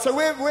So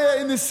we're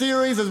in this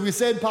series, as we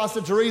said.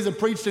 Pastor Teresa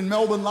preached in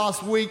Melbourne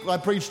last week. I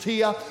preached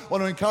here. I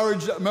want to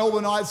encourage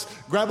Melbourneites,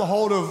 grab a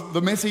hold of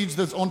the message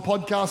that's on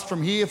podcast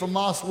from here from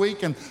last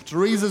week, and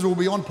Teresa's will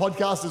be on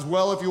podcast as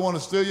well if you want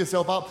to stir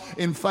yourself up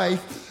in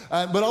faith.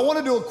 But I want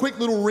to do a quick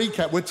little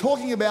recap. We're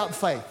talking about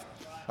faith.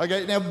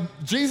 Okay, now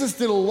Jesus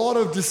did a lot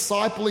of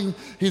discipling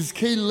his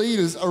key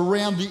leaders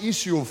around the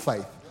issue of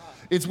faith.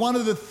 It's one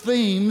of the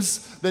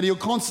themes that he'll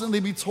constantly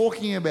be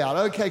talking about.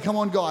 Okay, come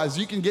on, guys,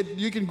 you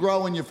can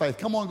grow in your faith.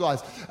 Come on,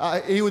 guys.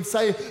 He would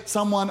say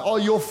someone, "Oh,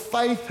 your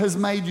faith has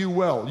made you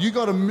well. You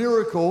got a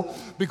miracle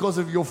because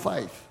of your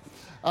faith."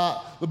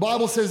 The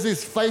Bible says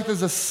this: faith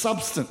is a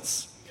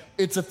substance.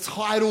 It's a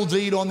title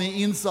deed on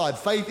the inside.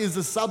 Faith is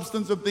the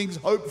substance of things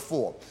hoped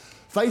for.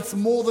 Faith's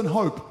more than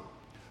hope.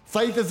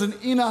 Faith is an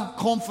inner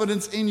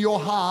confidence in your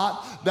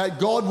heart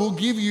that God will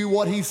give you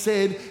what he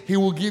said he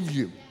will give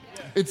you.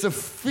 It's a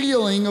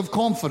feeling of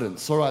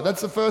confidence. All right,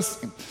 that's the first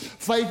thing.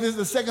 Faith is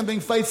the second thing.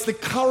 Faith's the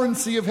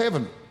currency of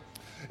heaven.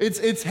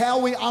 It's how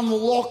we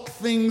unlock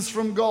things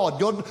from God.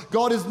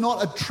 God is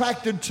not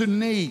attracted to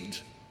need.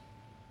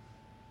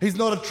 He's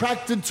not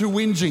attracted to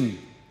whinging.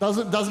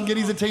 Doesn't get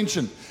his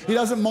attention. He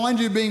doesn't mind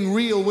you being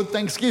real with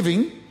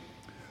Thanksgiving,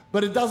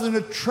 but it doesn't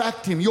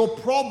attract him. Your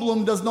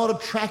problem does not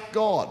attract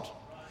God.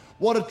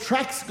 What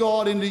attracts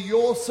God into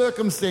your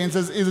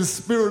circumstances is a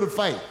spirit of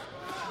faith.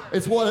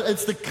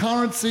 It's the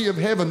currency of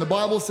heaven. The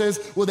Bible says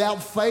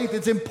without faith,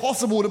 it's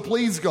impossible to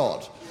please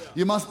God.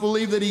 You must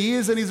believe that he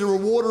is, and he's a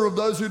rewarder of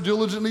those who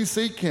diligently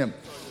seek him.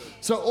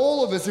 So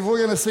all of us, if we're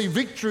going to see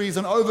victories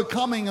and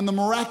overcoming and the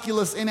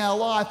miraculous in our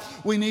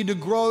life, we need to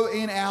grow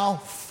in our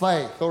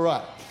faith. All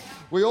right.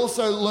 We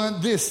also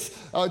learned this.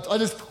 I'm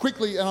going to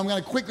quickly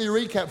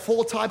recap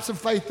 4 types of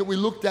faith that we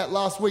looked at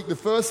last week. The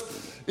first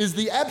is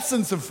the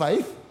absence of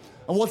faith.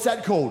 And what's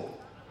that called?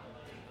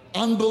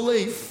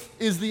 Unbelief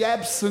is the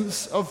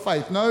absence of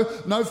faith.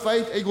 No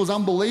faith equals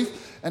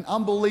unbelief, and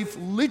unbelief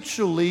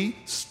literally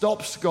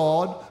stops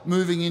God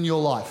moving in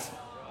your life.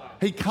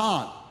 He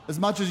can't. As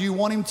much as you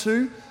want him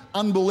to,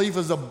 unbelief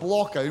is a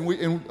blocker.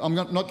 And I'm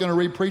not going to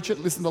re-preach it.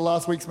 Listen to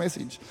last week's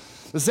message.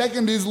 The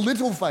second is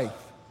little faith.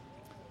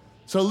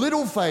 So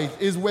little faith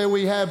is where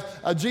we have,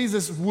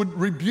 Jesus would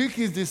rebuke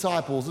his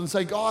disciples and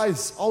say,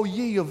 "Guys, oh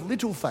ye of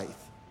little faith."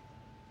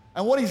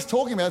 And what he's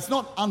talking about, it's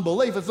not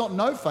unbelief, it's not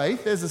no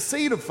faith. There's a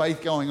seed of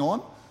faith going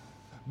on,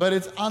 but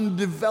it's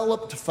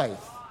undeveloped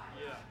faith.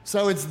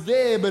 So it's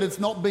there, but it's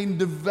not been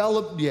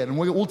developed yet. And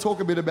we'll talk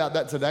a bit about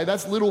that today.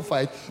 That's little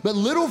faith. But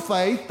little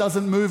faith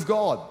doesn't move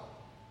God.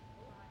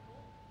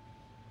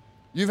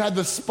 You've had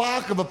the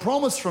spark of a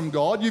promise from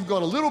God. You've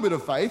got a little bit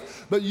of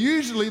faith, but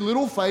usually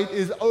little faith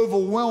is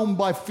overwhelmed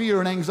by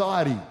fear and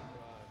anxiety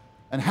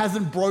and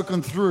hasn't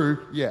broken through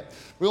yet.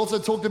 We also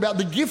talked about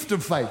the gift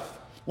of faith.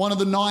 One of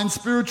the 9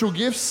 spiritual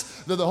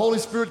gifts that the Holy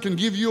Spirit can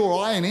give you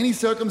or I in any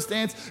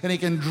circumstance, and he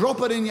can drop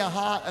it in your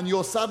heart and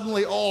you're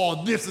suddenly,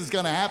 oh, this is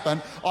going to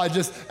happen.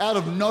 Out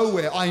of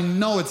nowhere, I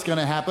know it's going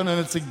to happen, and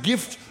it's a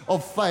gift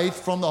of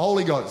faith from the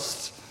Holy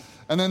Ghost.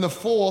 And then the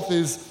fourth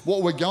is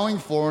what we're going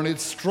for, and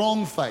it's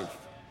strong faith.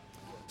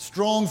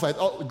 Strong faith,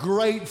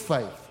 great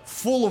faith,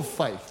 full of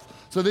faith.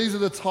 So these are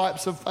the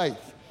types of faith.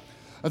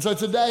 And so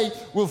today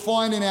we'll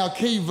find in our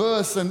key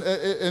verse and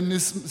in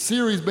this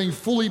series, being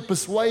fully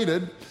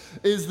persuaded,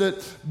 is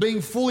that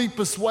being fully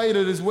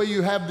persuaded is where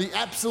you have the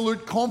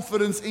absolute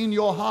confidence in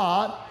your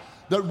heart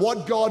that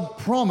what God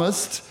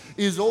promised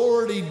is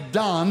already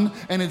done,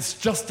 and it's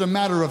just a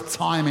matter of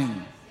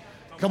timing.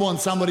 Come on,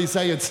 somebody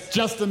say it's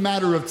just a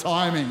matter of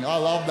timing. I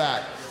love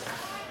that.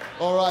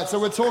 All right, so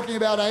we're talking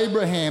about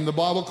Abraham. The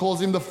Bible calls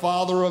him the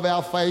father of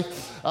our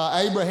faith.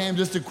 Abraham,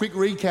 just a quick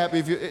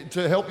recap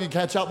to help you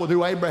catch up with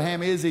who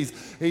Abraham is.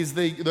 He's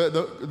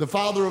the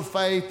father of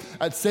faith.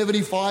 At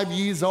 75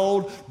 years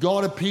old,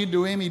 God appeared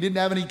to him. He didn't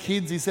have any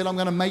kids. He said, "I'm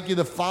going to make you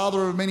the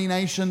father of many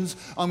nations.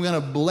 I'm going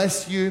to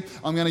bless you.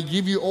 I'm going to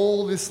give you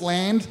all this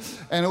land."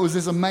 And it was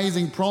this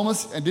amazing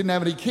promise, and didn't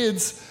have any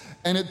kids.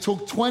 And it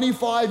took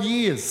 25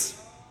 years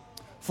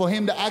for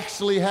him to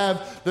actually have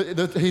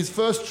his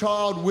first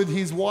child with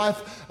his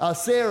wife,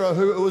 Sarah,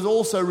 who was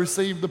also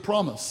received the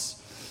promise.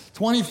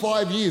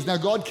 25 years. Now,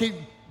 God kept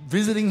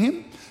visiting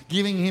him,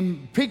 giving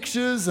him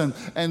pictures and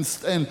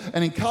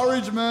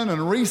encouragement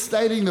and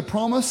restating the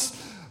promise,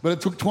 but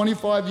it took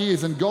 25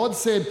 years. And God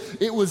said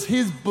it was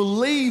his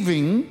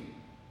believing.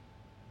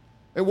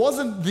 It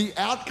wasn't the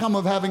outcome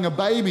of having a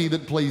baby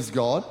that pleased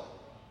God.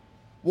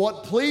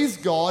 What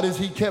pleased God is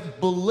he kept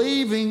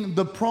believing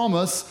the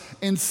promise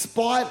in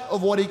spite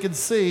of what he could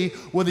see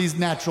with his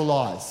natural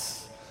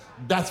eyes.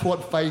 That's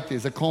what faith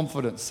is, a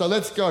confidence. So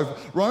let's go.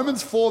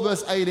 Romans 4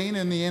 verse 18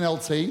 in the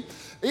NLT.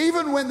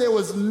 Even when there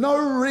was no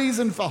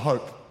reason for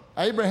hope.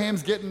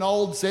 Abraham's getting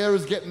old,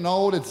 Sarah's getting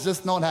old, it's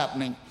just not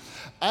happening.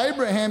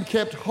 Abraham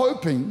kept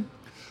hoping,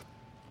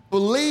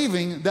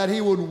 believing that he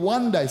would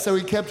one day. So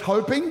he kept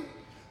hoping,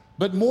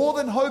 but more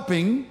than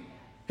hoping,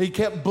 he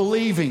kept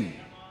believing.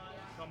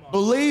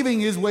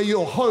 Believing is where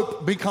your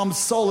hope becomes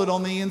solid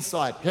on the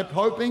inside. Kept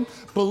hoping,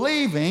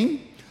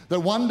 believing that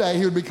one day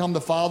he would become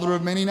the father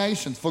of many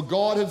nations. For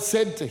God had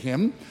said to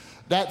him,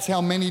 that's how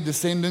many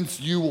descendants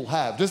you will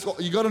have.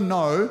 You got to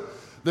know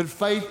that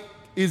faith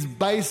is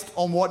based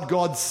on what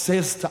God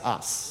says to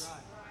us.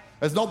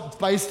 It's not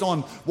based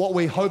on what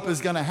we hope is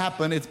going to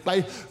happen.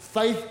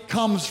 Faith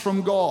comes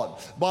from God.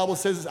 The Bible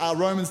says,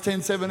 Romans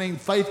 10:17,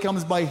 faith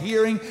comes by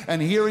hearing,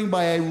 and hearing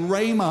by a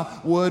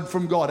rhema word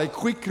from God, a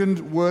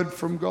quickened word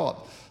from God.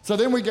 So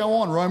then we go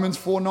on, Romans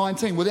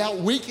 4:19. Without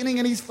weakening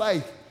in his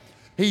faith,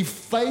 he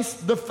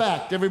faced the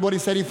fact. Everybody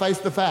said he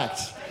faced the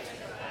fact.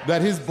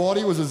 That his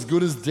body was as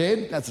good as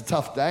dead. That's a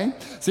tough day.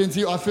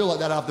 I feel like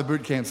that after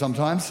boot camp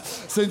sometimes.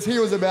 Since he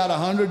was about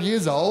 100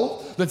 years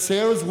old, that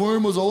Sarah's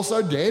womb was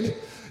also dead.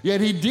 Yet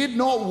he did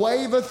not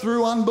waver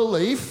through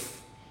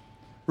unbelief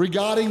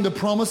regarding the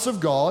promise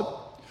of God,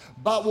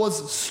 but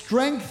was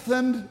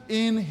strengthened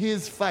in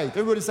his faith.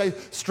 Everybody say,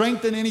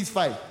 strengthened in his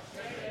faith.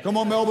 Come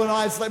on,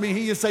 Melbourneites, let me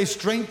hear you say,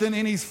 strengthened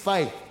in his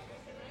faith.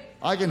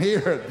 I can hear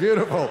it.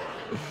 Beautiful.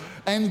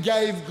 And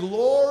gave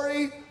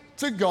glory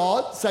to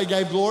God. Say,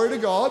 gave glory to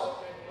God.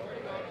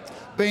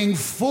 Being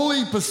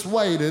fully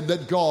persuaded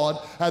that God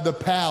had the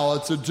power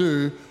to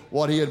do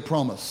what he had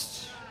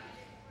promised.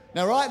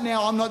 Now, right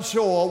now, I'm not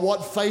sure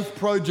what faith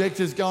project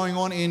is going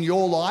on in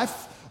your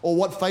life or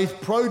what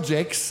faith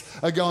projects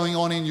are going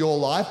on in your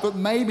life, but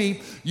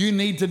maybe you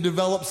need to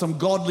develop some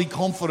godly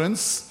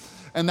confidence,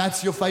 and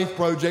that's your faith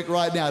project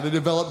right now, to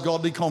develop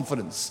godly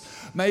confidence.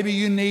 Maybe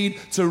you need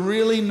to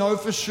really know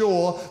for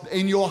sure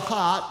in your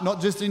heart,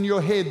 not just in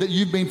your head, that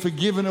you've been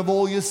forgiven of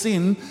all your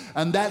sin,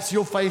 and that's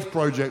your faith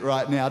project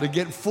right now, to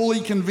get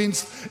fully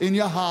convinced in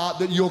your heart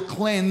that you're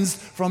cleansed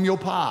from your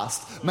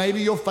past.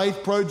 Maybe your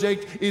faith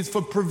project is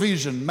for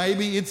provision.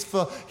 Maybe it's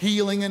for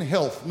healing and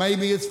health.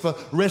 Maybe it's for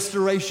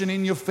restoration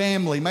in your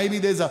family. Maybe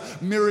there's a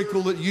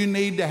miracle that you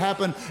need to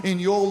happen in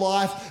your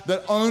life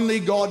that only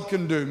God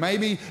can do.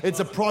 Maybe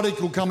it's a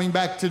prodigal coming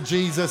back to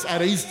Jesus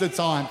at Easter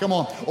time, come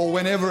on, or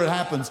whenever it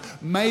happens.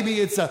 Maybe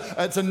it's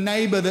a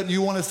neighbor that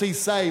you want to see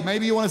saved.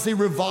 Maybe you want to see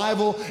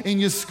revival in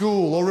your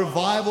school or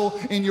revival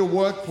in your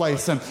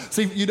workplace. And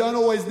see, you don't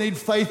always need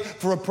faith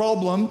for a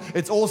problem.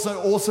 It's also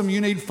awesome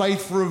you need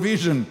faith for a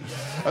vision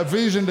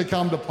to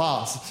come to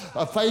pass.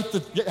 A faith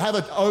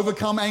to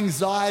overcome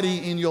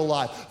anxiety in your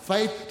life.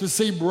 Faith to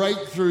see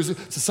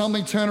breakthroughs, to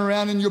something turn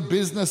around in your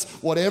business,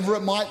 whatever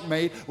it might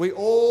be. We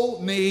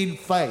all need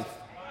faith.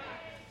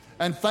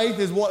 And faith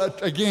is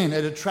what, again,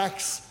 it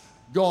attracts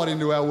God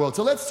into our world.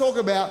 So let's talk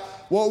about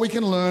what we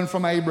can learn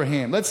from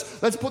Abraham. Let's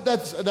put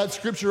that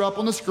scripture up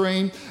on the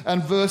screen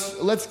and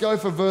let's go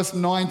for verse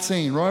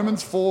 19.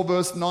 Romans 4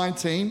 verse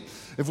 19,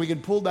 if we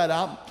can pull that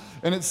up.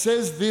 And it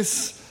says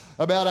this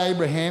about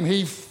Abraham.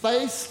 He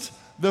faced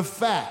the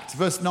fact,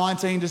 verse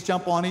 19, just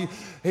jump on.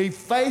 He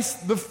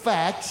faced the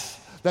fact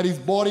that his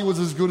body was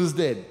as good as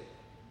dead.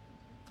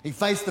 He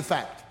faced the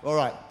fact. All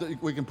right,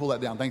 we can pull that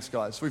down. Thanks,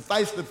 guys. So we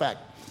faced the fact.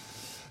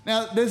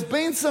 Now, there's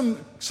been some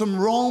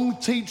wrong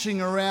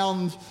teaching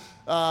around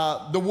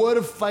the word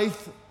of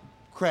faith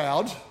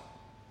crowd,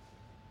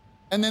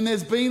 and then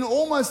there's been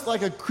almost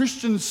like a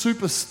Christian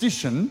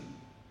superstition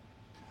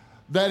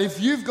that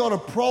if you've got a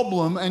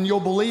problem and you're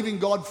believing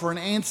God for an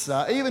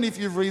answer, even if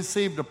you've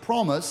received a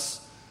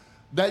promise,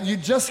 that you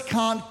just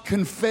can't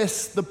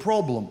confess the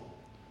problem.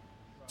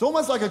 It's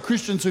almost like a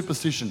Christian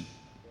superstition.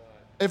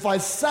 If I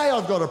say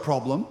I've got a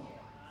problem,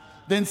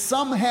 then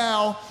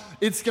somehow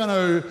it's going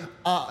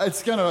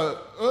to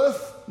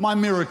earth my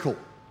miracle.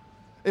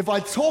 If I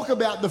talk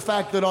about the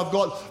fact that I've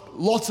got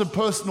lots of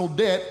personal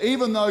debt,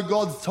 even though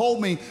God's told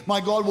me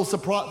my God will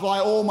supply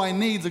all my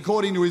needs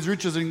according to his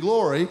riches and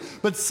glory,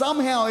 but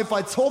somehow if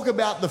I talk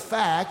about the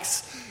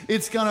facts,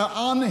 it's going to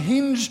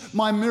unhinge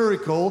my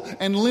miracle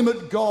and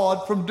limit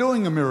God from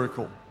doing a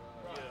miracle.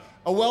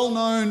 A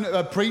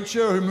well-known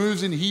preacher who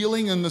moves in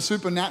healing and the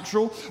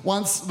supernatural,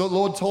 once the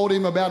Lord told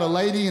him about a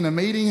lady in a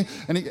meeting,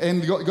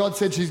 and God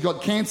said, she's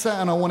got cancer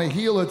and I want to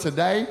heal her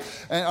today.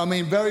 And I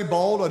mean, very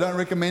bold. I don't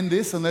recommend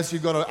this unless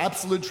you've got an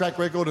absolute track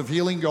record of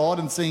healing God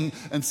and seeing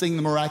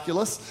the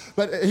miraculous.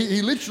 But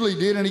he literally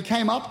did, and he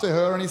came up to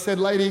her and he said,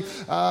 lady,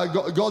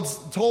 God's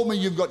told me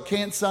you've got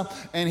cancer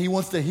and he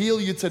wants to heal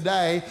you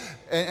today.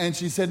 And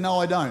she said, no,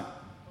 I don't.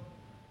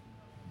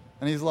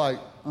 And he's like,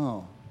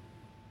 oh.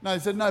 No, he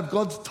said, no,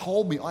 God's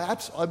told me.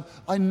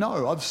 I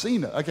know, I've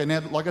seen it. Okay, now,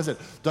 like I said,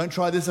 don't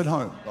try this at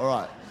home, all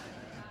right?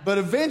 But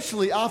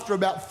eventually, after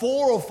about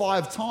 4 or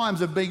 5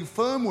 times of being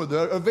firm with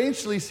her,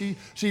 eventually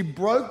she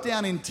broke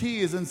down in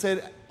tears and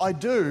said, I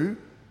do,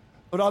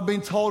 but I've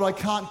been told I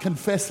can't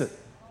confess it.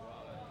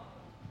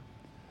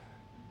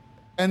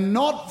 And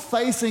not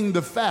facing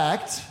the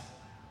fact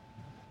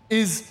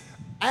is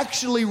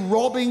actually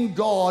robbing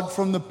God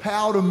from the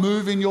power to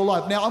move in your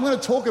life. Now, I'm going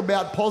to talk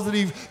about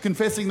positive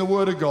confessing the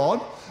word of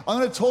God. I'm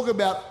going to talk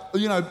about,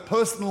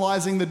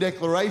 personalizing the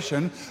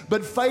declaration.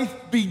 But faith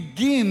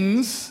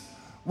begins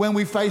when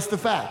we face the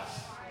fact.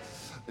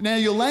 Now,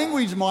 your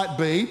language might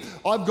be,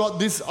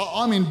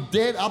 I'm in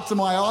debt up to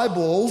my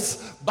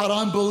eyeballs, but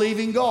I'm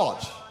believing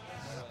God.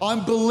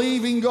 I'm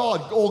believing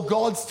God, or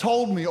God's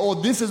told me, or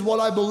this is what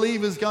I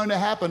believe is going to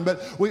happen.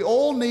 But we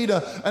all need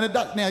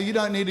now you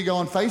don't need to go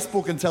on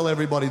Facebook and tell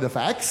everybody the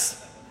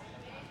facts.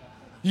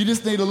 You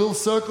just need a little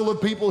circle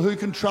of people who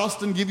can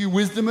trust and give you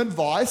wisdom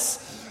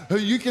advice, who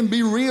you can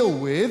be real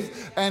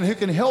with, and who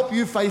can help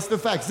you face the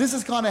facts. This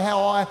is kind of how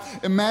I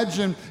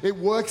imagine it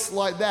works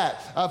like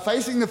that.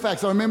 Facing the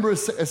facts. I remember a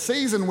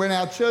season when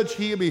our church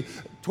here,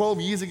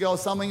 12 years ago or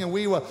something,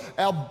 and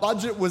our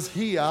budget was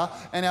here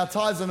and our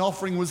tithes and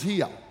offering was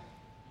here.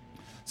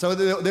 So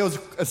there was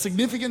a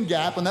significant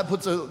gap, and that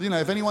puts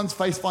if anyone's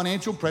faced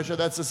financial pressure,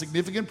 that's a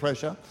significant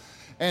pressure.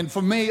 And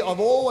for me, I've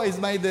always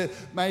made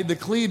the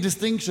clear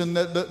distinction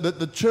that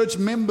the church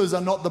members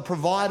are not the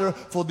provider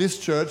for this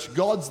church.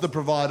 God's the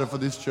provider for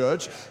this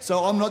church.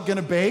 So I'm not going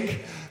to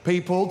beg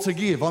people to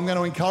give. I'm going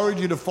to encourage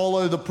you to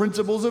follow the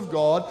principles of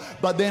God.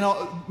 But then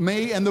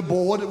me and the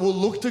board will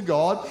look to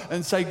God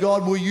and say,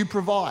 God, will you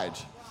provide?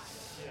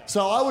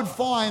 So I would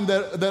find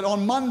that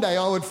on Monday,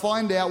 I would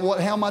find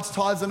out how much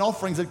tithes and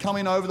offerings had come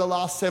in over the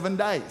last 7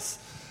 days.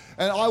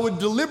 And I would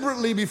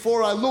deliberately,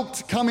 before I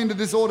looked, come into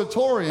this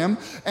auditorium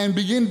and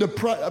begin to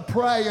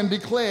pray and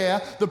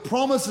declare the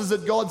promises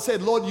that God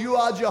said. Lord, you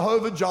are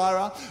Jehovah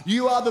Jireh.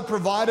 You are the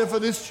provider for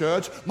this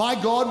church. My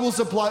God will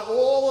supply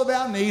all of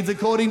our needs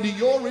according to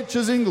your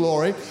riches in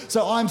glory.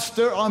 So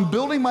I'm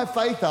building my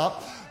faith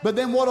up. But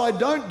then what I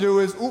don't do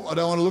is, I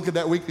don't want to look at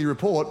that weekly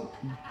report.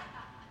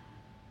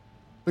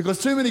 Because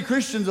too many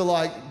Christians are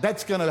like,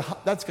 that's gonna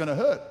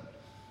hurt.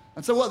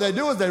 And so what they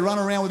do is they run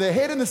around with their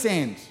head in the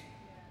sand,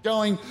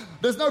 going,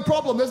 there's no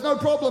problem,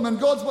 and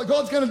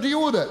God's going to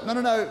deal with it.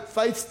 No.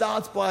 Faith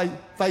starts by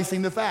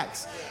facing the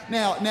facts.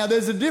 Now,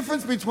 there's a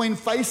difference between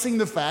facing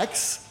the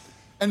facts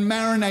and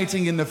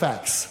marinating in the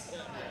facts.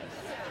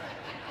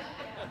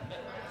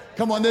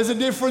 Come on, there's a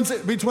difference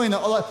between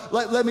them.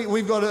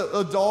 We've got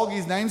a dog,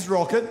 his name's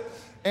Rocket.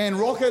 And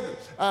Rocket,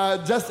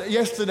 just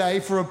yesterday,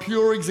 for a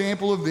pure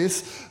example of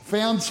this,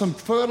 found some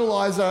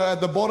fertilizer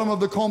at the bottom of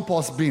the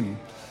compost bin.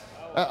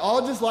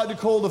 I'd just like to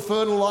call the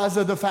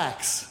fertilizer the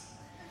facts.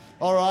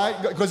 All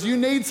right? Because you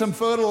need some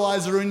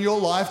fertilizer in your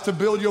life to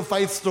build your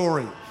faith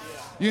story.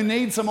 You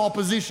need some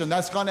opposition.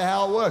 That's kind of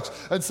how it works.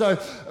 And so,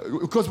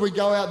 because we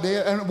go out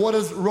there, and what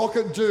does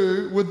Rocket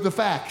do with the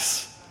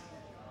facts?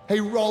 He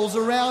rolls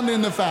around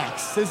in the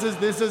facts. This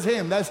is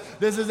him.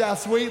 This is our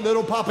sweet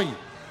little puppy.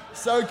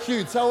 So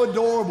cute, so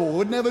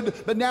adorable.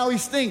 But now he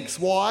stinks.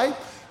 Why?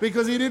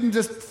 Because he didn't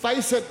just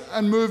face it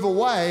and move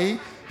away.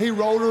 He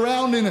rolled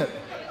around in it.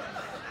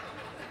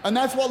 And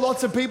that's what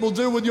lots of people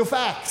do with your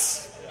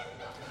facts.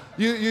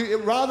 You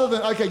rather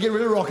than, okay, get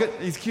rid of Rocket.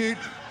 He's cute.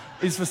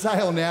 He's for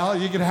sale now.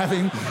 You can have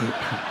him.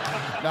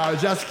 No,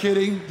 just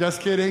kidding.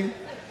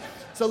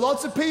 So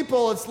lots of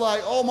people, it's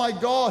like, oh my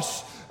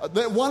gosh,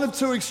 they're one of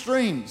two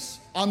extremes.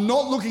 I'm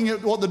not looking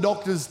at what the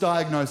doctor's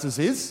diagnosis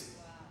is.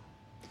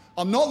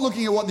 I'm not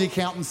looking at what the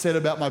accountant said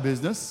about my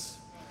business.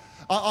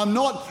 I'm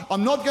not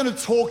going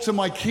to talk to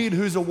my kid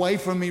who's away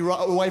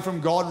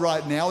from God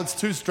right now. It's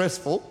too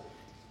stressful.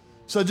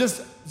 So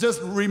just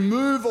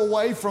remove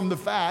away from the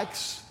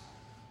facts.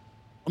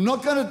 I'm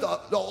not going to,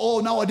 oh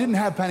no, I didn't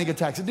have panic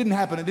attacks. It didn't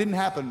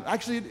happen.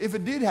 Actually, if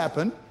it did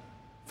happen,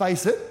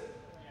 face it.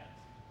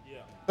 Yeah.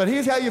 But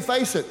here's how you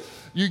face it.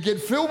 You get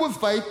filled with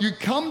faith, you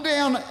come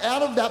down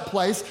out of that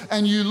place,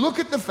 and you look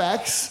at the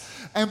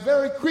facts, and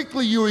very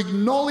quickly you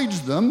acknowledge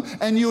them,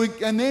 and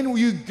then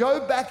you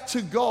go back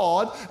to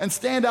God and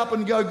stand up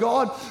and go,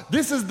 God,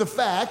 this is the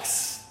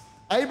facts.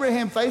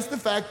 Abraham faced the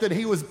fact that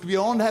he was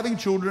beyond having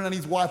children and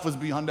his wife was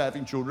beyond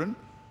having children.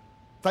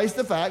 Faced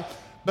the fact.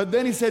 But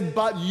then he said,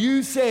 but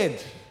you said.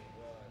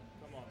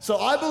 So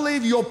I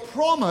believe your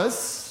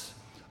promise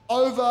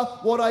over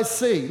what I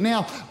see.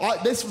 Now,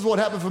 this is what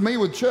happened for me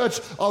with church.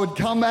 I would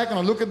come back and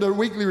I'd look at the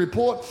weekly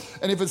report,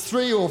 and if it's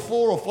 $3,000 or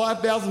 $4,000 or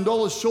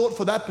 $5,000 short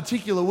for that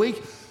particular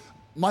week,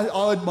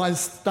 my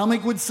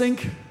stomach would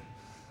sink.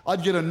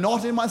 I'd get a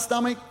knot in my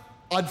stomach.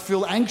 I'd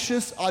feel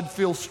anxious. I'd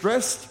feel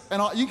stressed.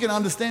 And you can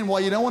understand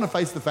why you don't want to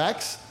face the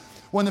facts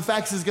when the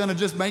facts is going to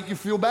just make you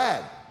feel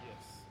bad.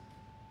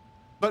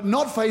 But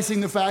not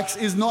facing the facts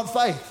is not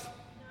faith.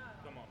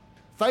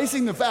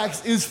 Facing the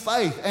facts is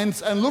faith.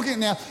 And looking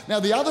now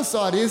the other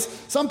side is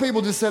some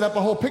people just set up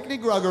a whole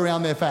picnic rug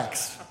around their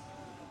facts.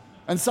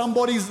 And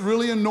somebody's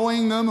really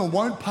annoying them or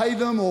won't pay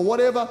them or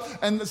whatever.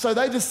 And so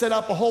they just set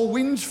up a whole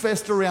whinge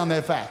fest around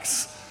their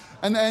facts.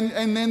 And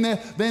then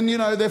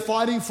they're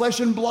fighting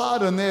flesh and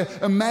blood, and they're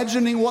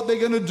imagining what they're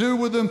going to do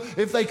with them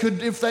if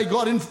they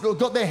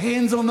got their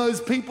hands on those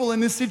people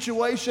in this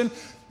situation.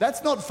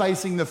 That's not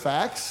facing the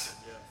facts.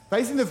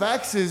 Facing the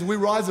facts is we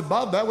rise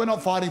above that. We're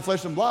not fighting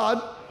flesh and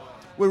blood.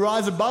 We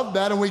rise above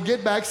that and we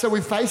get back, so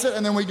we face it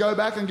and then we go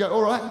back and go,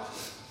 all right,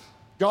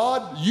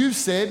 God, you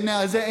said,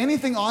 now is there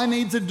anything I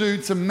need to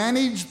do to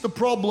manage the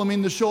problem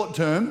in the short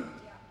term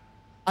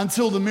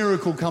until the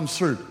miracle comes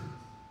through?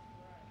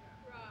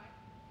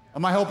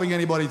 Am I helping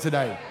anybody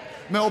today?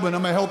 Melbourne,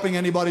 am I helping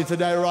anybody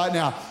today right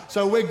now?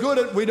 So we're good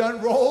at, we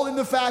don't roll in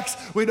the facts,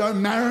 we don't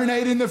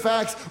marinate in the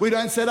facts, we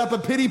don't set up a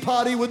pity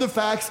party with the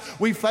facts.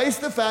 We face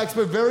the facts,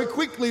 but very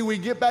quickly we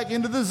get back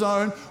into the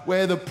zone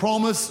where the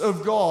promise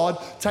of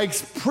God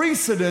takes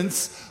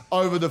precedence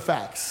over the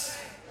facts.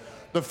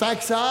 The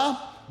facts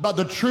are, but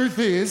the truth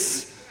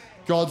is,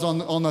 God's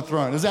on the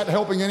throne. Is that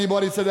helping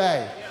anybody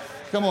today?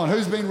 Come on,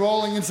 who's been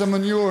rolling in some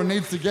manure and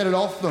needs to get it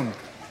off them?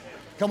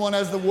 Come on,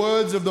 as the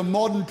words of the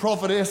modern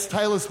prophetess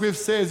Taylor Swift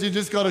says, you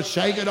just got to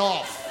shake it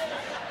off.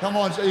 Come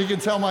on, you can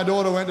tell my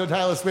daughter went to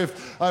Taylor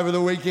Swift over the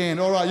weekend.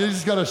 All right, you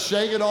just got to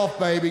shake it off,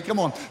 baby. Come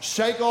on,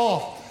 shake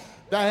off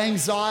that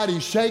anxiety,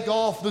 shake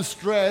off the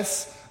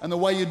stress. And the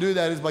way you do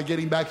that is by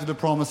getting back to the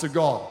promise of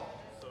God.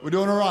 We're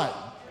doing all right.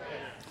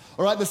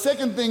 All right, the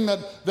second thing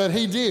that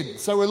he did,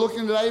 so we're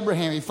looking at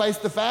Abraham. He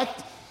faced the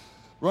fact,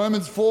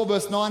 Romans 4,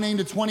 verse 19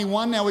 to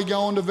 21. Now we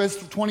go on to verse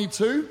 20.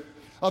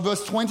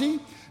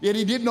 Yet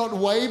he did not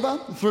waver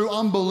through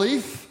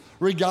unbelief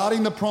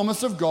regarding the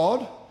promise of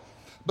God,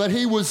 but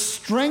he was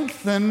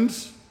strengthened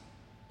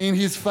in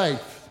his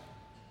faith.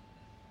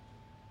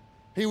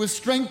 He was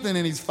strengthened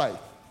in his faith.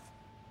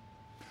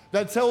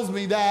 That tells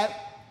me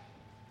that,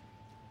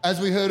 as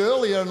we heard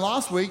earlier and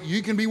last week,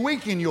 you can be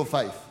weak in your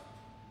faith.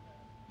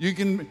 You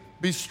can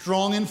be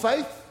strong in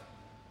faith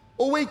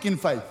or weak in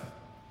faith.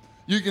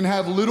 You can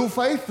have little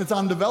faith that's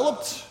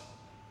undeveloped,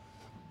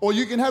 or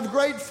you can have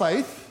great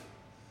faith.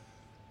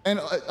 And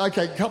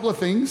okay, a couple of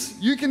things.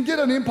 You can get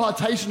an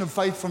impartation of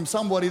faith from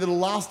somebody that'll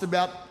last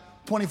about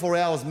 24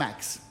 hours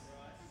max.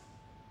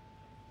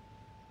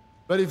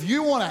 But if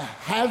you want to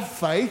have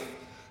faith,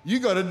 you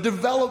got to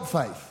develop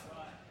faith.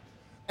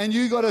 And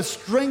you got to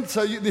strengthen.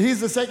 So here's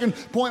the second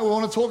point we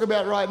want to talk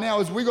about right now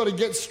is we got to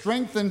get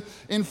strengthened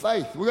in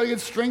faith. We got to get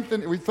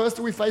strengthened. First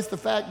we face the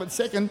fact, but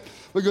second,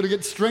 we got to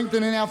get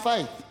strengthened in our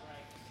faith.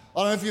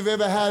 I don't know if you've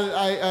ever had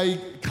a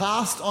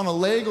cast on a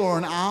leg or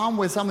an arm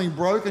where something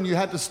broke and you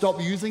had to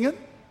stop using it.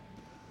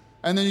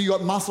 And then you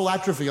got muscle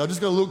atrophy. I just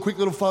got a quick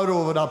little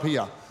photo of it up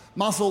here.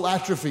 Muscle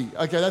atrophy.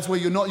 Okay, that's where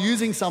you're not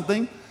using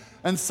something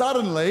and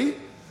suddenly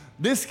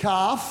this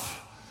calf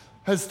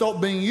has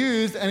stopped being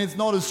used and it's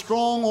not as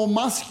strong or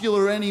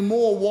muscular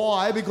anymore.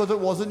 Why? Because it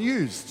wasn't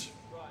used.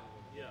 Right.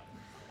 Yeah.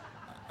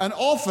 And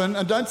often,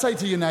 and don't say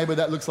to your neighbour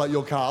that looks like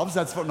your calves,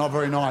 that's not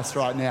very nice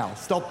right now.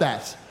 Stop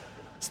that.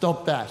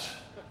 Stop that.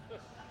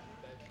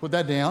 Put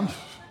that down.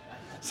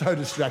 So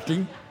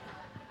distracting.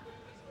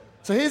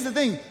 So here's the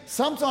thing.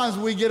 Sometimes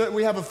we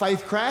have a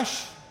faith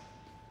crash,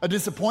 a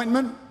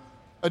disappointment,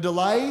 a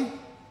delay.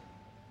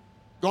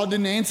 God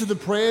didn't answer the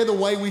prayer the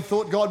way we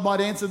thought God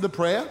might answer the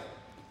prayer.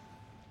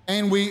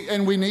 And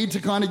we need to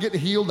kind of get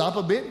healed up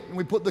a bit, and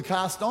we put the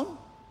cast on.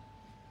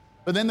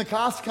 But then the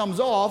cast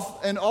comes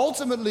off, and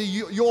ultimately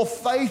your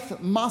faith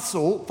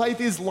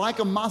is like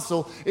a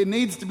muscle. It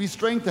needs to be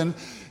strengthened.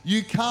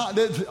 You can't,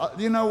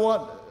 you know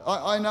what?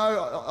 I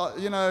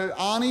know,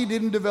 Arnie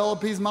didn't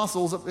develop his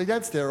muscles. He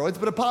had steroids,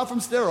 but apart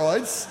from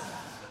steroids,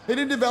 he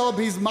didn't develop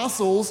his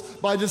muscles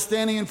by just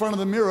standing in front of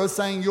the mirror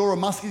saying, you're a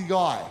musky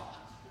guy.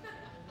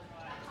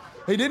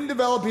 He didn't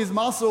develop his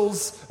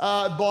muscles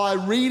by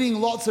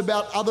reading lots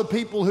about other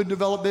people who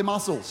developed their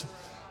muscles.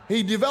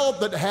 He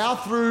developed it how?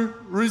 Through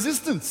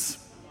resistance.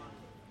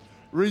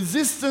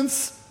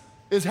 Resistance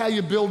is how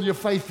you build your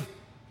faith.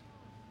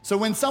 So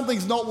when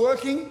something's not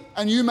working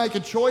and you make a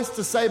choice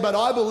to say, but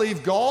I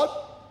believe God,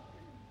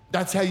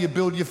 that's how you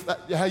build your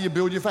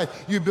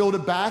faith. You build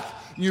it back,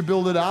 you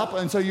build it up,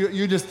 and so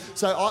you just.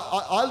 So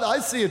I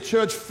see a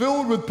church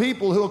filled with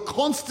people who are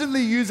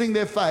constantly using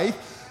their faith,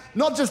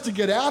 not just to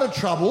get out of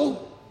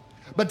trouble,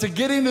 but to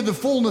get into the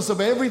fullness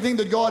of everything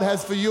that God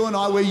has for you and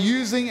I. We're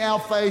using our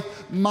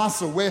faith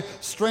muscle. We're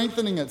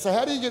strengthening it. So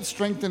how do you get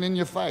strengthened in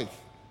your faith?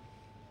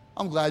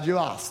 I'm glad you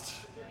asked.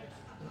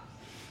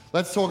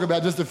 Let's talk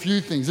about just a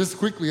few things, just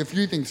quickly, a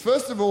few things.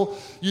 First of all,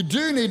 you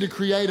do need to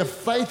create a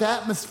faith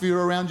atmosphere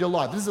around your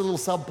life. This is a little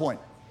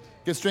sub-point.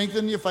 Get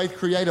strengthened in your faith,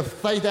 create a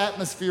faith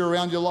atmosphere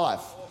around your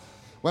life.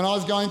 When I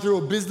was going through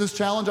a business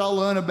challenge, I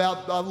learned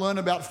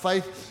about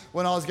faith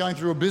when I was going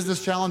through a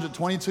business challenge at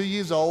 22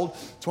 years old,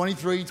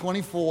 23,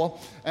 24,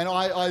 and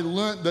I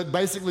learned that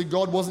basically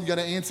God wasn't going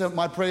to answer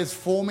my prayers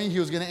for me, He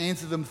was going to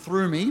answer them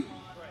through me.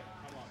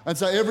 And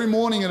so every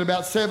morning at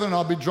about 7,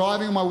 I'd be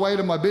driving my way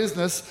to my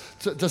business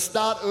to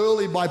start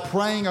early by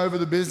praying over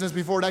the business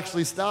before it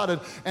actually started.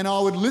 And I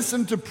would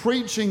listen to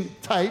preaching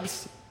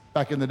tapes,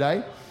 back in the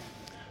day,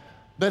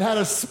 that had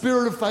a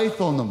spirit of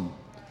faith on them.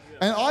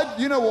 And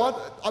you know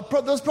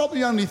what? There's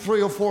probably only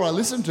 3 or 4 I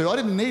listened to. I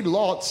didn't need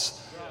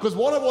lots, because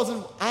what I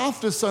wasn't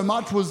after so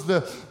much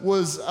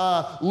was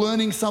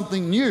learning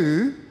something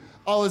new.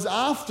 I was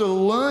after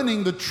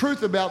learning the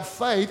truth about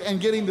faith and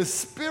getting the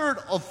spirit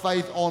of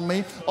faith on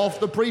me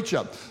off the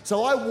preacher.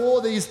 So I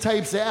wore these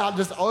tapes out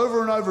just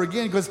over and over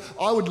again, because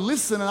I would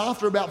listen, and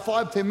after about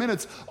 5-10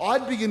 minutes,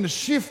 I'd begin to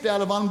shift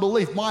out of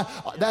unbelief.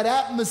 That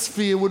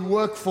atmosphere would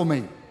work for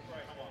me.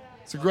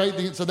 It's a great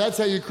thing. So that's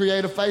how you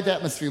create a faith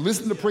atmosphere.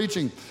 Listen to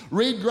preaching.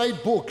 Read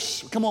great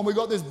books. Come on, we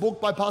got this book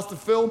by Pastor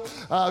Phil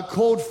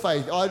called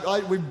Faith.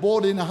 We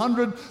bought in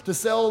 100 to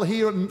sell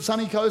here at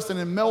Sunny Coast and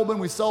in Melbourne.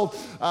 We sold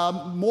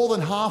more than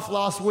half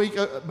last week,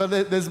 but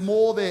there's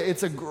more there.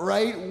 It's a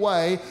great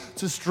way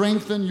to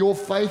strengthen your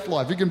faith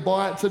life. You can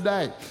buy it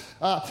today.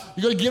 You've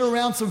got to get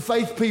around some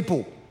faith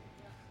people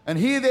and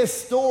hear their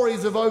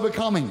stories of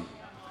overcoming.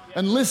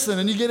 And listen,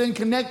 and you get in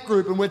Connect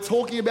Group, and we're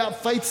talking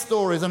about faith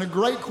stories. And a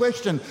great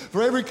question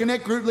for every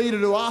Connect Group leader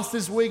to ask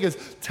this week is,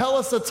 tell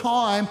us a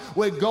time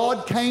where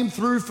God came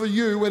through for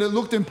you when it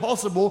looked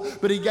impossible,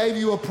 but he gave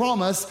you a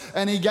promise,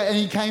 and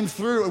he came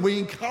through. And we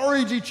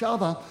encourage each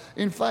other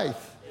in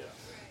faith.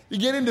 You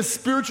get into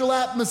spiritual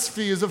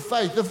atmospheres of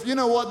faith. You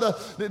know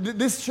what?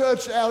 This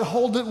church,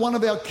 one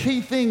of our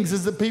key things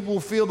is that people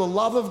will feel the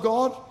love of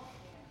God.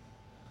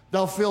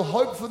 They'll feel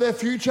hope for their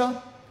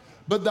future.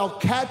 But they'll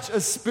catch a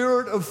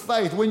spirit of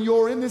faith. When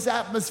you're in this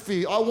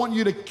atmosphere, I want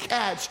you to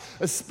catch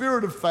a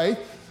spirit of faith,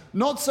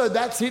 not so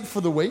that's it for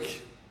the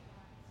week,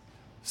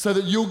 so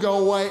that you'll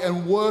go away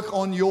and work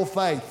on your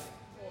faith,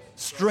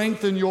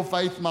 strengthen your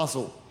faith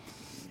muscle.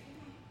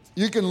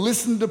 You can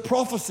listen to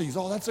prophecies.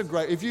 Oh, that's a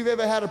great, if you've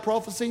ever had a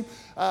prophecy,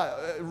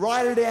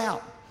 write it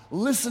out.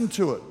 Listen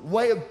to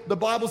it. The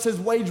Bible says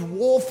wage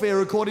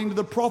warfare according to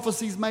the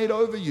prophecies made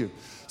over you.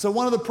 So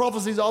one of the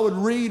prophecies I would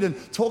read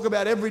and talk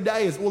about every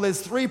day is, well,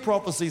 there's 3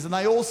 prophecies and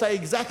they all say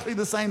exactly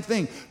the same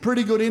thing.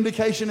 Pretty good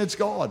indication it's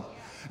God.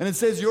 And it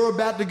says you're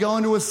about to go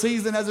into a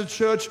season as a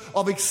church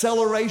of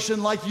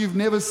acceleration like you've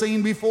never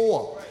seen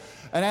before.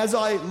 And as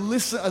I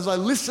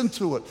listen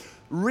to it,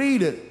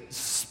 read it,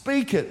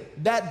 speak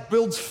it, that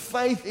builds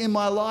faith in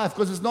my life,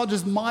 because it's not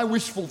just my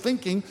wishful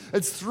thinking,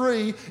 it's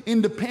 3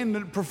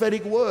 independent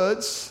prophetic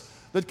words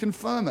that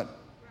confirm it.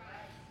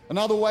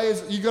 Another way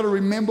is you've got to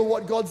remember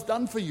what God's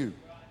done for you.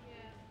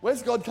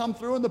 Where's God come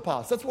through in the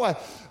past? That's why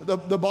the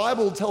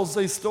Bible tells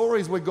these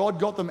stories where God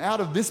got them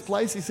out of this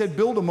place. He said,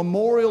 build a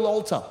memorial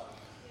altar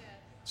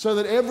so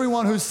that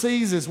everyone who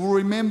sees this will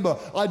remember,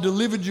 I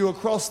delivered you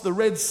across the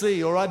Red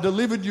Sea, or I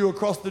delivered you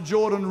across the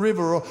Jordan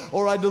River,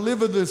 or I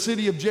delivered the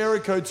city of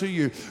Jericho to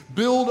you.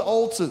 Build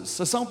altars.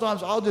 So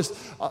sometimes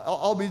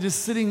I'll be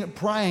just sitting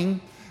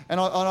praying, and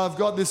I've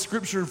got this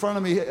scripture in front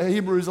of me.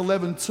 Hebrews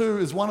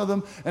 11:2 is one of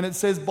them, and it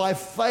says, by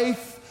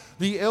faith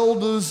the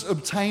elders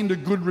obtained a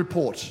good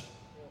report.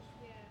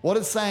 What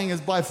it's saying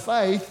is, by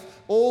faith,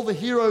 all the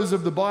heroes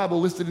of the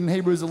Bible listed in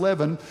Hebrews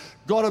 11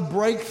 got a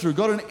breakthrough,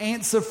 got an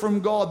answer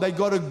from God. They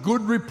got a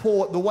good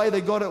report. The way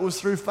they got it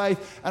was through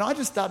faith. And I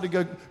just started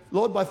to go,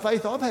 Lord, by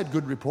faith, I've had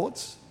good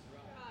reports.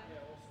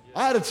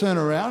 I had to turn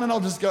around and I'll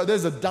just go,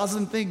 there's a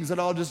dozen things that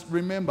I'll just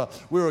remember.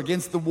 We were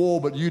against the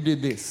wall, but you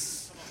did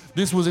this.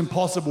 This was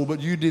impossible, but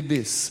you did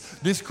this.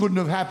 This couldn't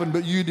have happened,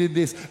 but you did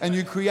this. And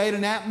you create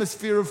an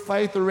atmosphere of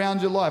faith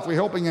around your life. We're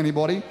helping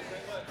anybody?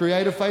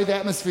 Create a faith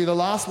atmosphere. The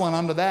last one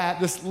under that,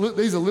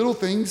 these are little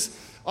things.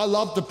 I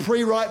love to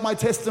pre-write my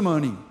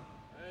testimony.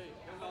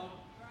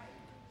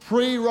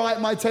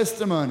 Pre-write my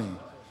testimony.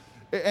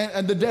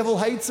 And the devil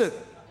hates it.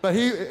 But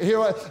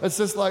it's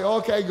just like,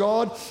 okay,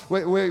 God,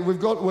 we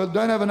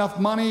don't have enough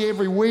money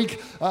every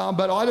week,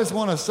 but I just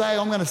want to say,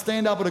 I'm going to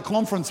stand up at a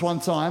conference one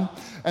time,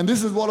 and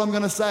this is what I'm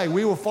going to say.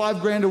 We were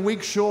 $5,000 a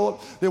week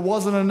short. There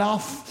wasn't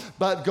enough,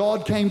 but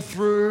God came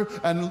through,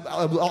 and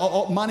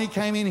money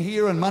came in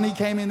here, and money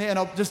came in there, and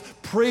I'll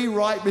just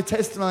pre-write the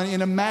testimony,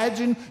 and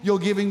imagine you're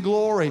giving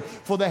glory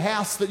for the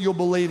house that you're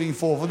believing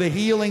for the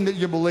healing that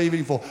you're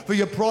believing for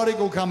your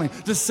prodigal coming,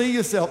 to see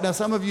yourself. Now,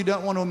 some of you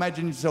don't want to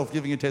imagine yourself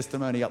giving a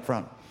testimony up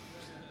front.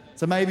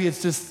 So maybe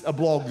it's just a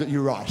blog that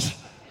you write.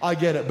 I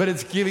get it. But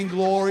it's giving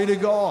glory to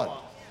God.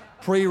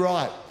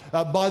 Pre-write.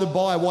 By the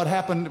by, what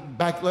happened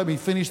back, let me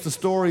finish the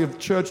story of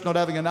church not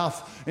having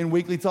enough in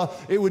weekly time.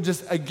 It would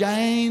just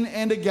again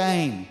and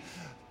again.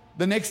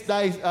 The next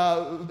day,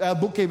 our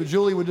bookkeeper,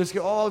 Julie, would just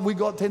go, oh, we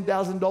got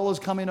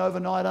 $10,000 come in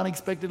overnight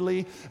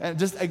unexpectedly. And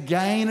just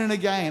again and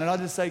again. And I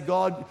just say,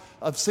 God,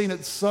 I've seen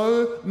it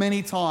so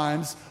many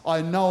times.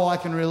 I know I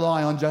can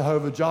rely on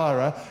Jehovah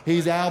Jireh.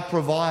 He's our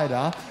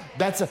provider.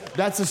 That's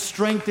a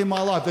strength in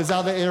my life. There's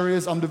other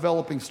areas I'm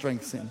developing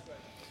strengths in.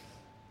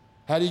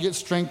 How do you get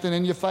strengthened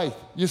in your faith?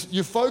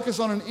 You focus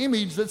on an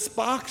image that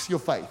sparks your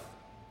faith.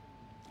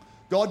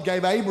 God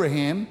gave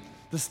Abraham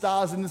the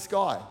stars in the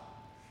sky.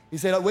 He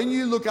said, when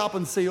you look up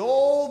and see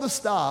all the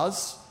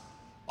stars,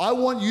 I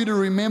want you to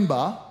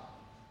remember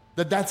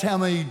that that's how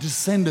many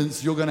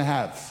descendants you're going to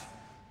have.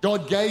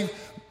 God gave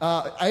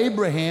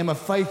Abraham a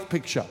faith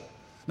picture.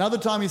 Another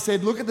time he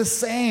said, look at the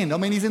sand. I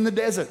mean, he's in the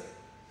desert.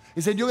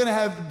 He said, you're going to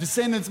have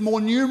descendants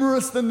more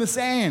numerous than the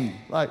sand.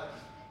 Like,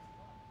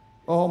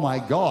 oh my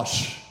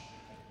gosh,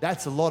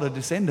 that's a lot of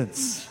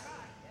descendants.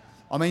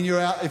 I mean,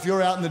 if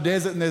you're out in the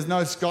desert and there's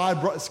no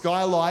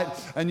skylight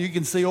and you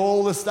can see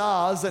all the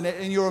stars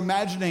and you're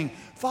imagining,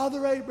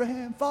 Father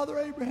Abraham, Father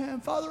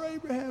Abraham, Father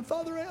Abraham,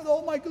 Father Abraham,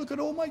 look at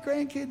all my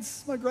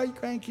grandkids, my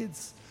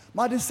great-grandkids,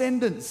 my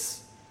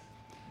descendants.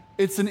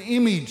 It's an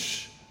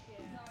image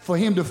for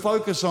him to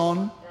focus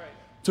on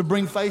to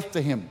bring faith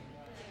to him.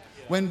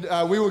 when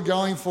we were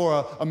going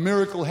for a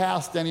miracle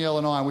house, Danielle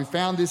and I, and we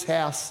found this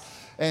house,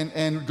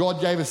 and God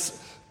gave us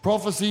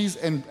prophecies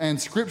and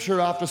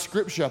scripture after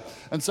scripture.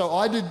 And so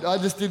I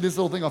just did this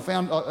little thing.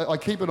 I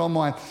keep it on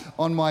my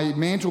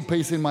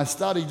mantelpiece in my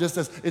study, just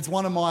as it's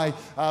one of my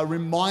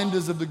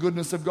reminders of the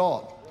goodness of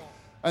God.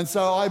 And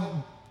so I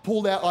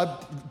pulled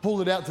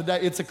it out today.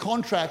 It's a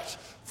contract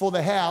for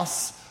the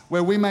house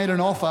where we made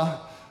an offer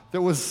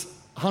that was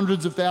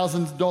hundreds of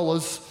thousands of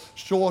dollars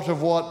short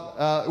of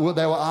what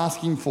they were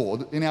asking for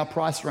in our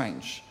price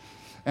range.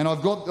 And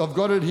I've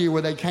got it here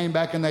where they came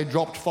back and they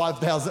dropped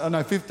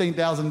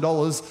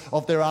 $15,000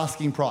 off their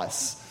asking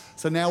price.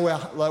 So now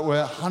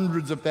we're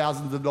hundreds of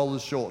thousands of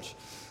dollars short.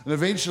 And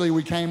eventually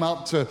we came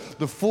up to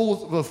the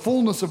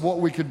fullness of what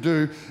we could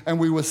do, and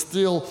we were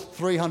still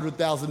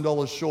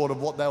 $300,000 short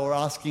of what they were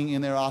asking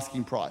in their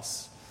asking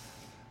price.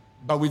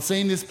 But we'd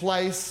seen this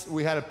place,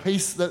 we had a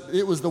peace that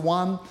it was the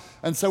one,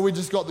 and so we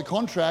just got the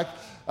contract,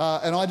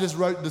 and I just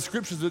wrote the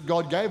scriptures that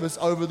God gave us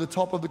over the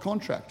top of the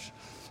contract.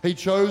 He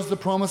chose the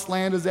promised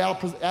land as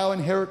our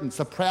inheritance,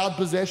 a proud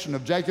possession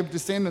of Jacob's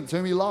descendants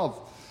whom he loved.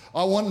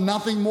 I want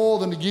nothing more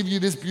than to give you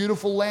this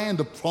beautiful land,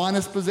 the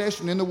finest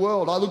possession in the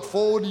world. I look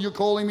forward to you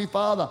calling me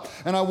Father,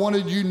 and I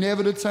wanted you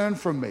never to turn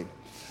from me.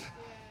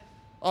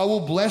 I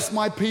will bless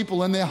my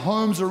people and their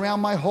homes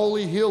around my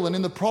holy hill, and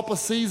in the proper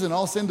season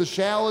I'll send the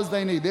showers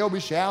they need. There will be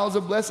showers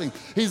of blessing.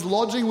 He's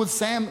lodging with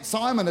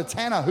Simon, a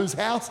tanner, whose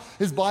house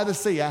is by the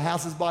sea. Our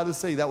house is by the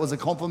sea. That was a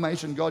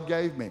confirmation God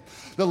gave me.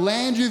 The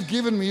land you've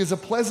given me is a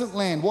pleasant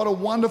land. What a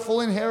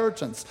wonderful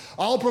inheritance.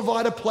 I'll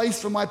provide a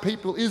place for my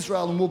people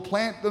Israel, and will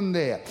plant them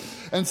there.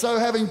 And so,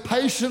 having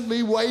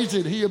patiently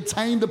waited, he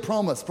obtained the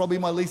promise. Probably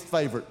my least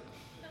favorite.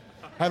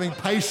 Having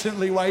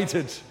patiently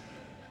waited.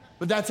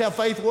 But that's how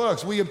faith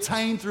works. We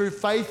obtain through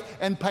faith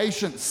and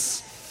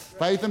patience.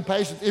 Faith and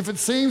patience. If it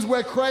seems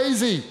we're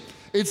crazy,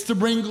 it's to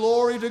bring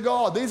glory to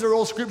God. These are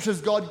all scriptures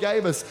God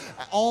gave us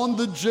on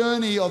the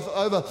journey of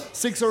over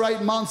 6 or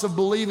 8 months of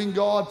believing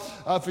God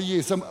for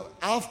years. So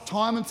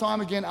time and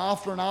time again,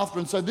 after and after.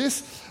 And so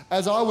this,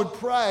 as I would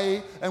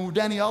pray, and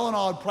Danielle and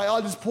I would pray, I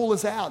just pull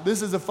this out.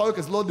 This is a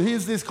focus. Lord,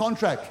 here's this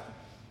contract.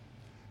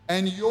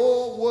 And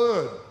your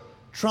word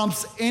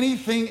trumps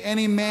anything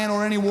any man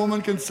or any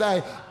woman can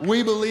say.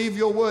 We believe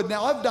your word.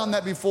 Now, I've done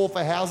that before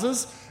for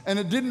houses, and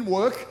it didn't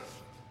work.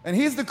 And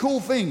here's the cool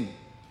thing,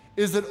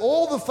 is that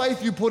all the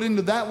faith you put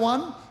into that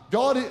one,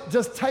 God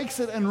just takes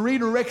it and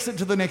redirects it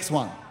to the next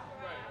one.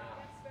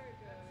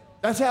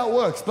 That's how it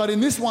works. But in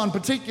this one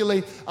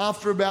particularly,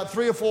 after about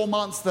 3 or 4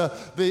 months,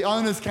 the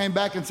owners came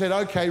back and said,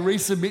 okay,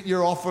 resubmit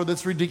your offer.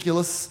 That's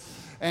ridiculous.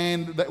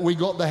 And that we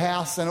got the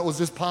house, and it was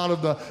just part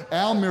of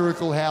our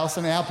miracle house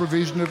and our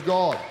provision of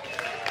God.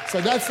 So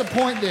that's the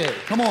point there.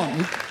 Come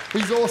on,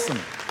 he's awesome.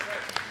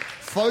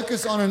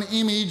 Focus on an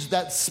image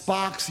that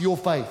sparks your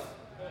faith.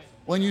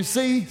 When you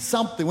see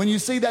something, when you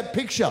see that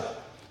picture,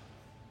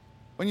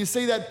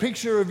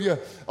 of your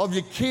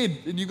kid,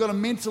 and you've got a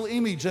mental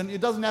image, and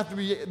it doesn't have to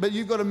be, but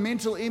you've got a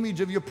mental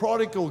image of your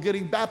prodigal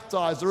getting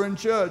baptized or in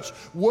church,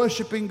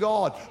 worshiping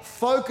God.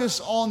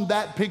 Focus on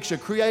that picture.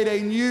 Create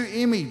a new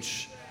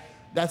image.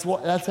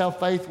 That's how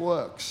faith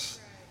works.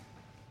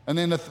 And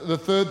then the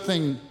third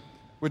thing,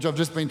 which I've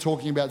just been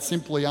talking about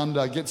simply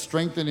under get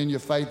strengthened in your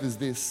faith, is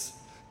this.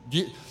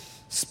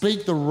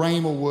 Speak the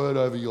Rhema word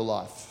over your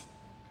life.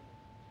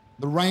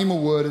 The Rhema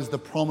word is the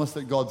promise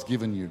that God's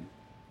given you.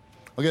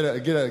 I'll get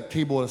a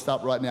keyboardist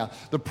up right now.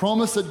 The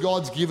promise that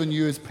God's given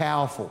you is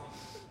powerful.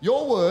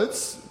 Your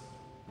words,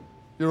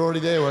 you're already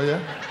there, were you?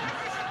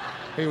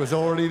 He was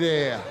already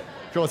there.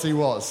 Of course he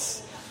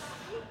was.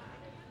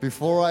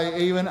 Before I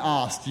even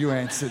asked, you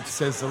answered,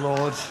 says the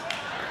Lord.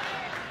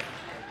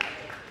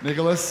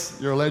 Nicholas,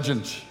 you're a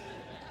legend.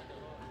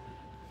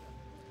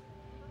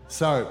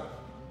 So,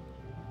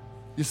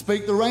 you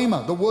speak the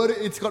Rhema. The word,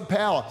 it's got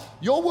power.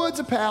 Your words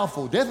are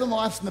powerful. Death and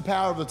life's in the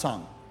power of the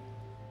tongue.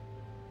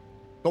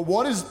 But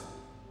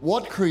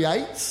what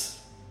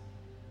creates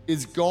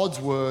is God's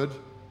word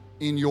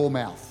in your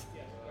mouth.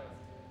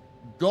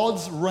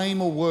 God's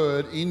Rhema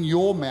word in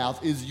your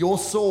mouth is your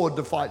sword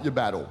to fight your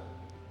battle.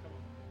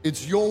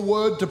 It's your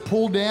word to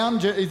pull down,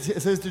 it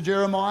says to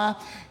Jeremiah,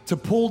 to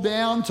pull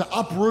down, to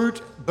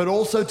uproot, but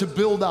also to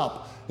build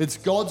up. It's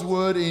God's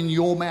word in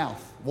your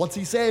mouth. What's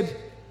he said?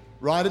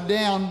 Write it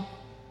down.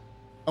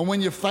 And when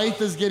your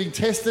faith is getting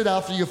tested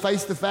after you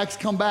face the facts,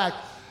 come back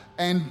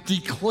and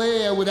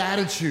declare with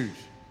attitude.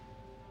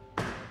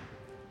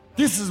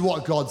 This is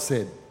what God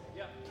said.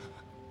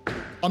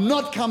 I'm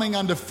not coming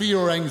under fear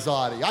or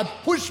anxiety. I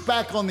push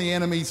back on the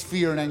enemy's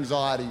fear and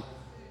anxiety.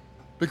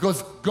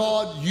 Because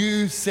God,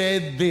 you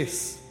said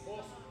this.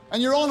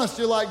 And you're honest.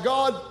 You're like,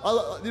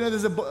 God,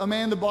 there's a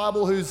man in the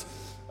Bible who's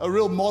a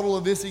real model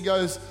of this. He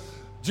goes,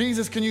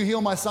 Jesus, can you heal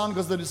my son?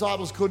 Because the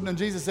disciples couldn't. And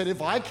Jesus said,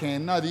 if I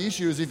can. No, the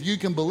issue is if you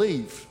can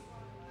believe.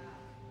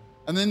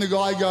 And then the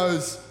guy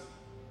goes,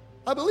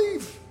 I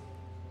believe.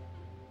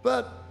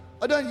 But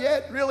I don't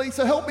yet, really.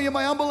 So help me in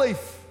my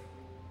unbelief.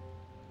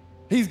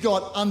 He's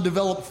got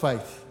undeveloped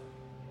faith.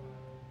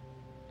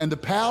 And the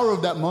power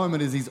of that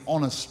moment is he's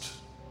honest.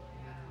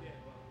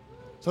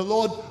 So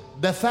Lord,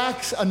 the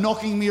facts are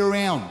knocking me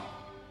around.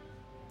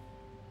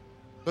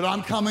 But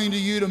I'm coming to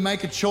you to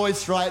make a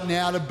choice right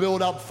now to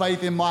build up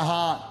faith in my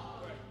heart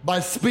by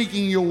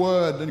speaking your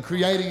word and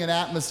creating an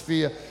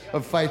atmosphere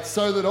of faith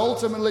so that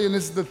ultimately, and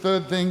this is the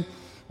third thing,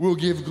 we'll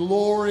give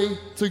glory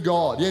to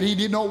God. Yet he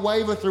did not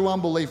waver through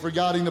unbelief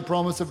regarding the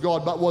promise of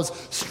God, but was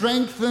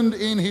strengthened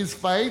in his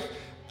faith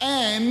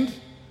and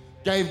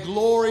gave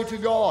glory to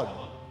God.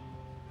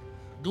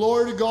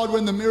 Glory to God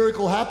when the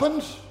miracle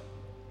happened.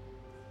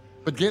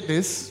 But get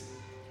this,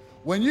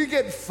 when you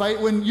get faith,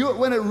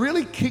 when it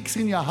really kicks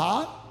in your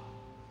heart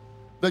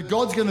that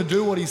God's going to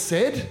do what he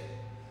said,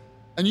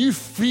 and you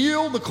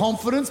feel the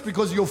confidence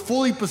because you're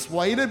fully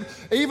persuaded,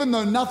 even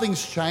though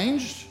nothing's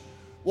changed,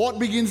 what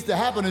begins to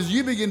happen is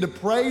you begin to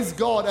praise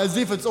God as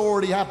if it's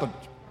already happened.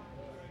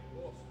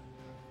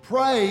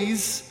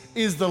 Praise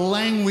is the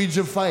language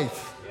of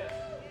faith.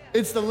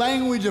 It's the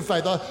language of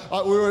faith.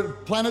 We were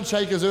at Planet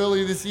Shakers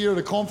earlier this year at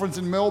a conference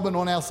in Melbourne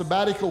on our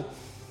sabbatical,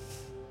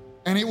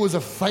 and it was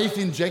a faith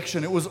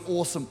injection. It was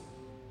awesome.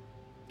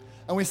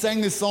 And we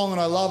sang this song, and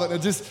I love it.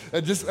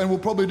 And we'll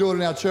probably do it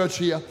in our church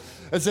here.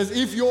 It says,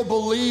 if you're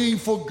believing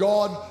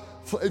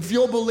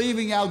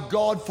our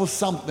God for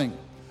something,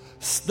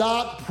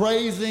 start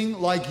praising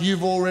like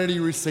you've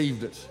already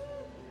received it.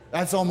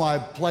 That's on my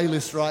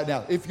playlist right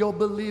now. If you're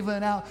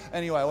believing out.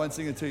 Anyway, I won't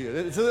sing it to you.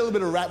 It's a little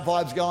bit of rap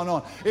vibes going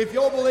on. If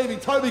you're believing,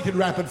 Toby can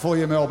rap it for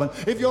you, Melbourne.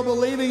 If you're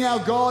believing our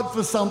God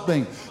for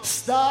something,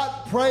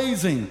 start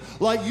praising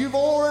like you've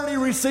already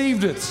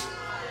received it.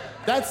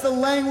 That's the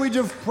language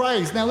of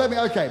praise. Now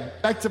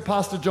back to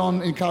Pastor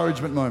John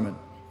encouragement moment.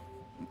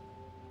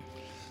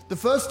 The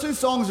first two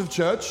songs of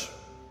church,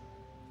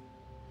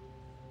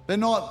 they're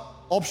not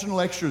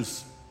optional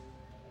extras.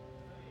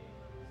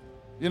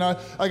 You know,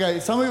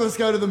 some of us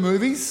go to the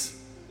movies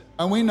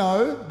and we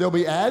know there'll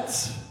be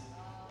ads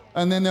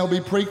and then there'll be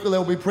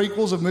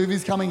prequels of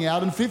movies coming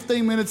out, and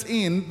 15 minutes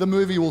in, the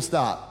movie will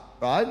start,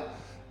 right?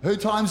 Who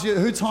times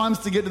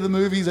to get to the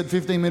movies at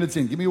 15 minutes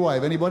in? Give me a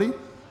wave, anybody?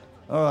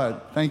 All right,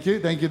 thank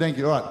you.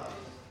 All right.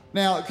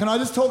 Now, can I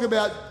just talk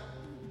about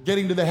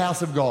getting to the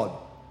house of God?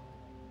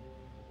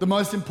 The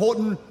most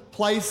important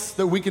place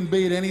that we can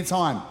be at any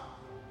time.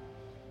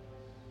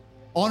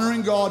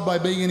 Honoring God by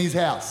being in his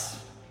house.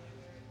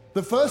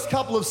 The first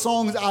couple of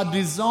songs are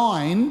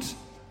designed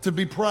to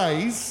be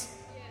praise,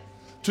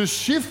 to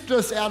shift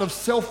us out of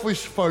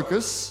selfish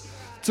focus,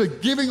 to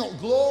giving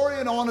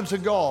glory and honor to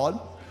God,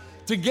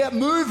 to get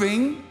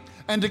moving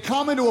and to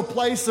come into a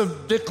place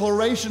of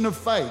declaration of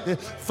faith.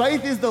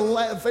 Praise is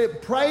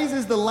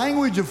the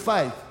language of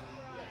faith.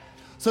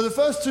 So the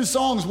first two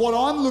songs, what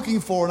I'm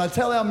looking for, and I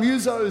tell our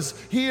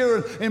musos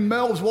here in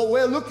Melbourne, what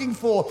we're looking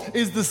for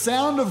is the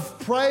sound of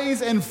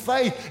praise and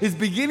faith is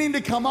beginning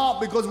to come up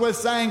because we're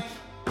saying,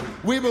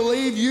 we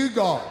believe you,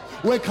 God.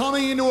 We're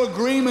coming into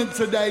agreement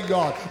today,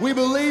 God. We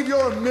believe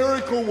you're a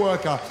miracle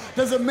worker.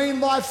 Does it mean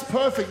life's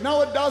perfect?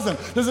 No, it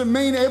doesn't. Does it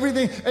mean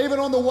everything, even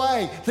on the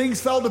way, things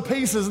fell to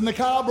pieces and the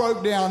car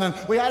broke down and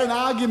we had an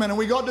argument and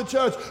we got to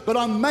church? But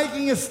I'm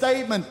making a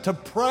statement to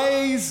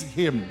praise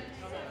him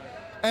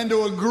and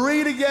to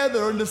agree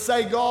together and to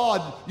say,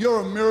 God,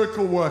 you're a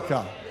miracle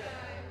worker.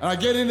 And I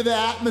get into the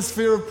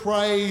atmosphere of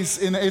praise.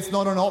 It's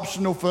not an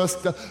optional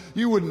first.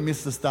 You wouldn't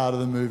miss the start of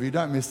the movie.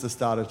 Don't miss the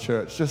start of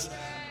church.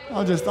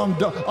 I'm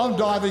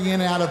diving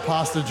in and out of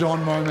Pastor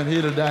John moment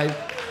here today.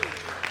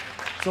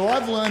 So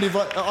I've learned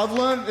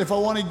if I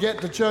want to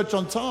get to church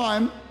on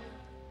time,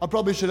 I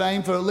probably should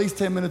aim for at least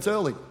 10 minutes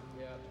early.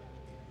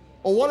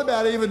 Or what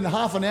about even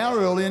half an hour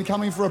early and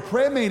coming for a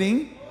prayer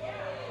meeting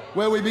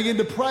where we begin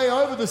to pray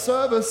over the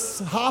service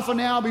half an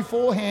hour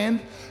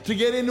beforehand to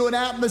get into an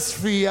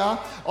atmosphere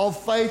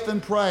of faith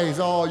and praise.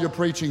 Oh, you're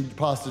preaching,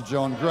 Pastor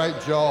John. Great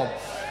job.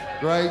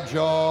 Great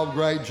job,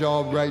 great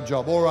job, great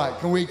job. All right,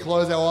 can we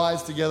close our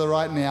eyes together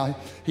right now?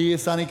 Here,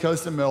 sunny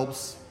coast of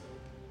Melbs.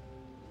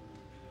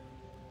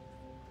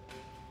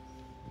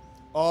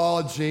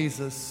 Oh,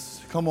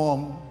 Jesus, come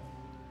on.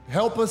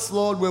 Help us,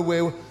 Lord,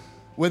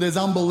 where there's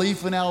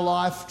unbelief in our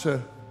life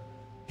to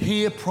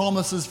hear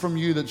promises from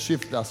you that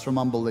shift us from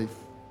unbelief.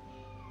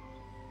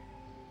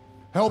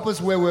 Help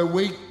us where we're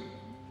weak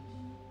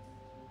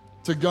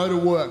to go to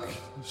work,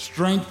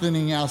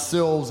 strengthening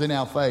ourselves in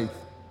our faith.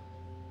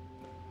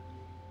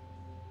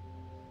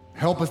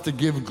 Help us to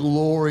give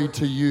glory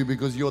to you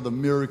because you're the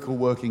miracle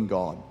working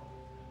God.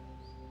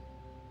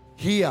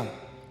 Here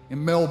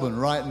in Melbourne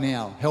right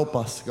now, help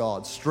us,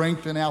 God.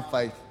 Strengthen our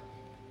faith.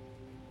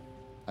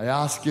 I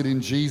ask it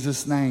in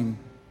Jesus' name.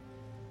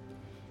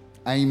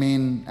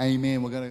 Amen. Amen. We're going to